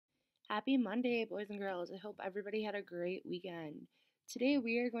Happy Monday, boys and girls. I hope everybody had a great weekend. Today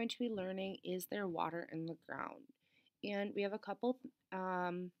we are going to be learning, is there water in the ground? And we have a couple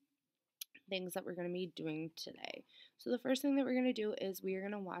things that we're going to be doing today. So the first thing that we're going to do is we are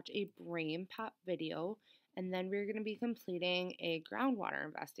going to watch a Brainpop video, and then we're going to be completing a groundwater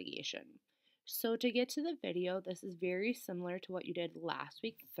investigation. So to get to the video, this is very similar to what you did last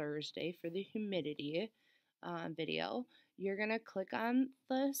week, Thursday, for the humidity video. You're going to click on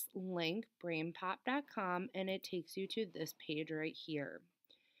this link, brainpop.com, and it takes you to this page right here.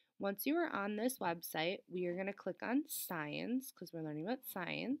 Once you are on this website, we are going to click on science because we're learning about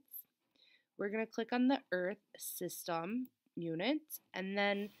science. We're going to click on the Earth System units, and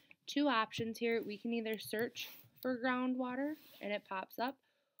then two options here. We can either search for groundwater and it pops up,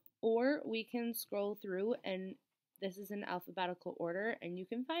 or we can scroll through, and this is in alphabetical order, and you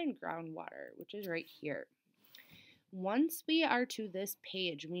can find groundwater, which is right here. Once we are to this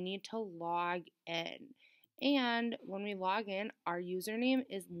page, we need to log in. And when we log in, our username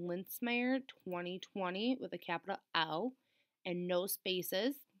is Linsmeyer2020 with a capital L and no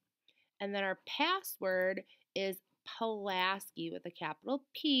spaces. And then our password is Pulaski with a capital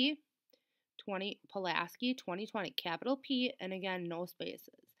P, Pulaski 2020, capital P, and again, no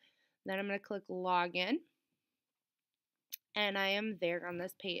spaces. Then I'm going to click login. And I am there on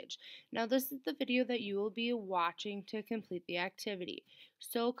this page. Now this is the video that you will be watching to complete the activity.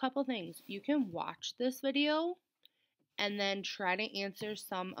 So a couple things. You can watch this video and then try to answer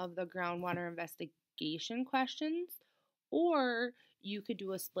some of the groundwater investigation questions, or you could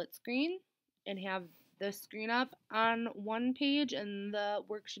do a split screen and have the screen up on one page and the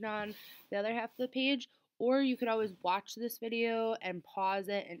worksheet on the other half of the page, or you could always watch this video and pause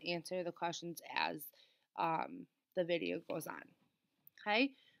it and answer the questions as the video goes on.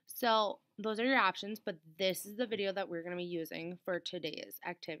 Okay, so those are your options, but this is the video that we're going to be using for today's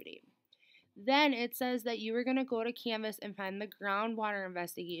activity. Then it says that you are going to go to Canvas and find the groundwater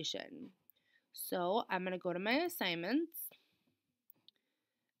investigation. So I'm going to go to my assignments.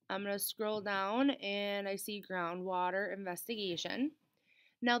 I'm going to scroll down and I see groundwater investigation.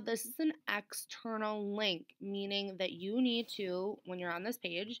 Now this is an external link, meaning that you need to, when you're on this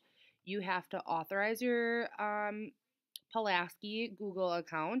page, you have to authorize your Pulaski Google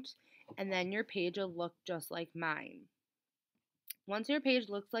account, and then your page will look just like mine. Once your page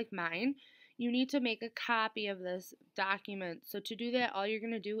looks like mine, you need to make a copy of this document. So to do that, all you're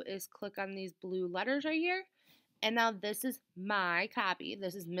going to do is click on these blue letters right here, and now this is my copy.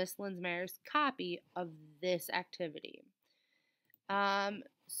 This is Miss Linsmeyer's copy of this activity.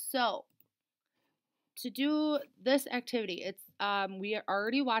 So to do this activity, it's we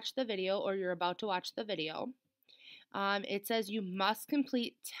already watched the video, or you're about to watch the video. It says you must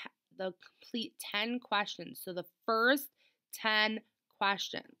complete 10 questions. So the first 10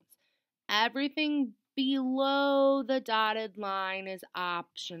 questions. Everything below the dotted line is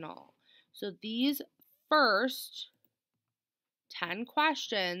optional. So these first 10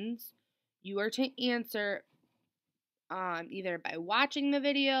 questions you are to answer either by watching the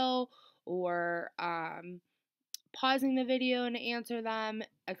video or pausing the video and answer them,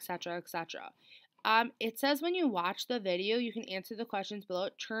 etc., etc. It says when you watch the video, you can answer the questions below.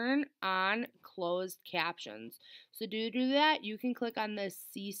 Turn on closed captions. So to do that, you can click on this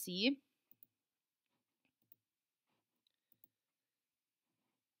CC.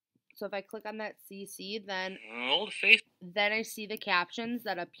 So if I click on that CC, then I see the captions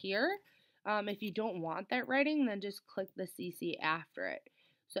that appear. If you don't want that writing, then just click the CC after it.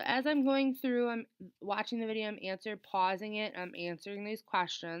 So as I'm going through, I'm watching the video, I'm pausing it, I'm answering these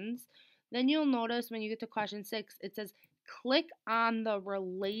questions. Then you'll notice when you get to question 6, it says click on the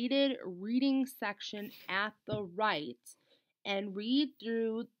related reading section at the right and read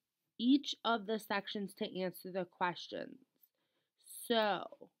through each of the sections to answer the questions. So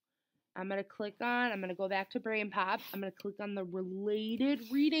I'm going to go back to Brainpop. I'm going to click on the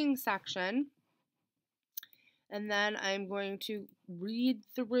related reading section. And then I'm going to read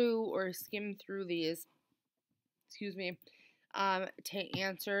through or skim through these, to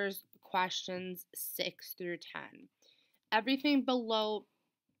answer questions 6 through 10. Everything below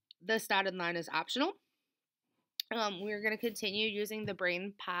this dotted line is optional. We're going to continue using the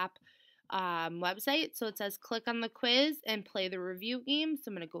Brainpop website. So it says click on the quiz and play the review game.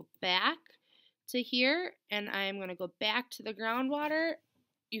 So I'm going to go back to here, and I'm going to go back to the groundwater.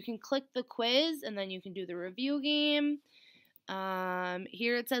 You can click the quiz and then you can do the review game.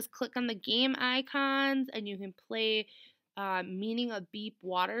 Here it says click on the game icons and you can play meaning a beep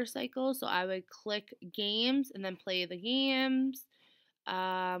water cycle. So I would click games and then play the games.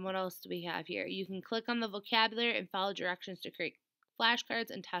 What else do we have here? You can click on the vocabulary and follow directions to create flashcards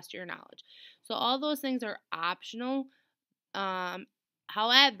and test your knowledge. So all those things are optional.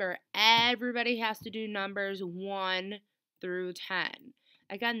 However, everybody has to do numbers 1 through 10.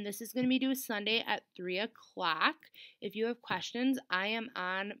 Again, this is going to be due Sunday at 3 o'clock. If you have questions, I am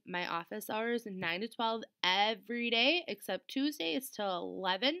on my office hours 9 to 12 every day, except Tuesday, it's till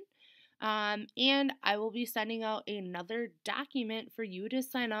 11. And I will be sending out another document for you to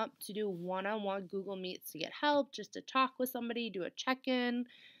sign up to do one-on-one Google Meets to get help, just to talk with somebody, do a check-in,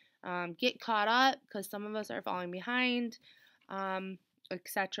 get caught up because some of us are falling behind,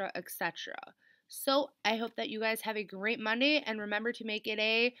 etc., etc. So I hope that you guys have a great Monday, and remember to make it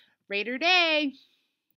a Raider Day.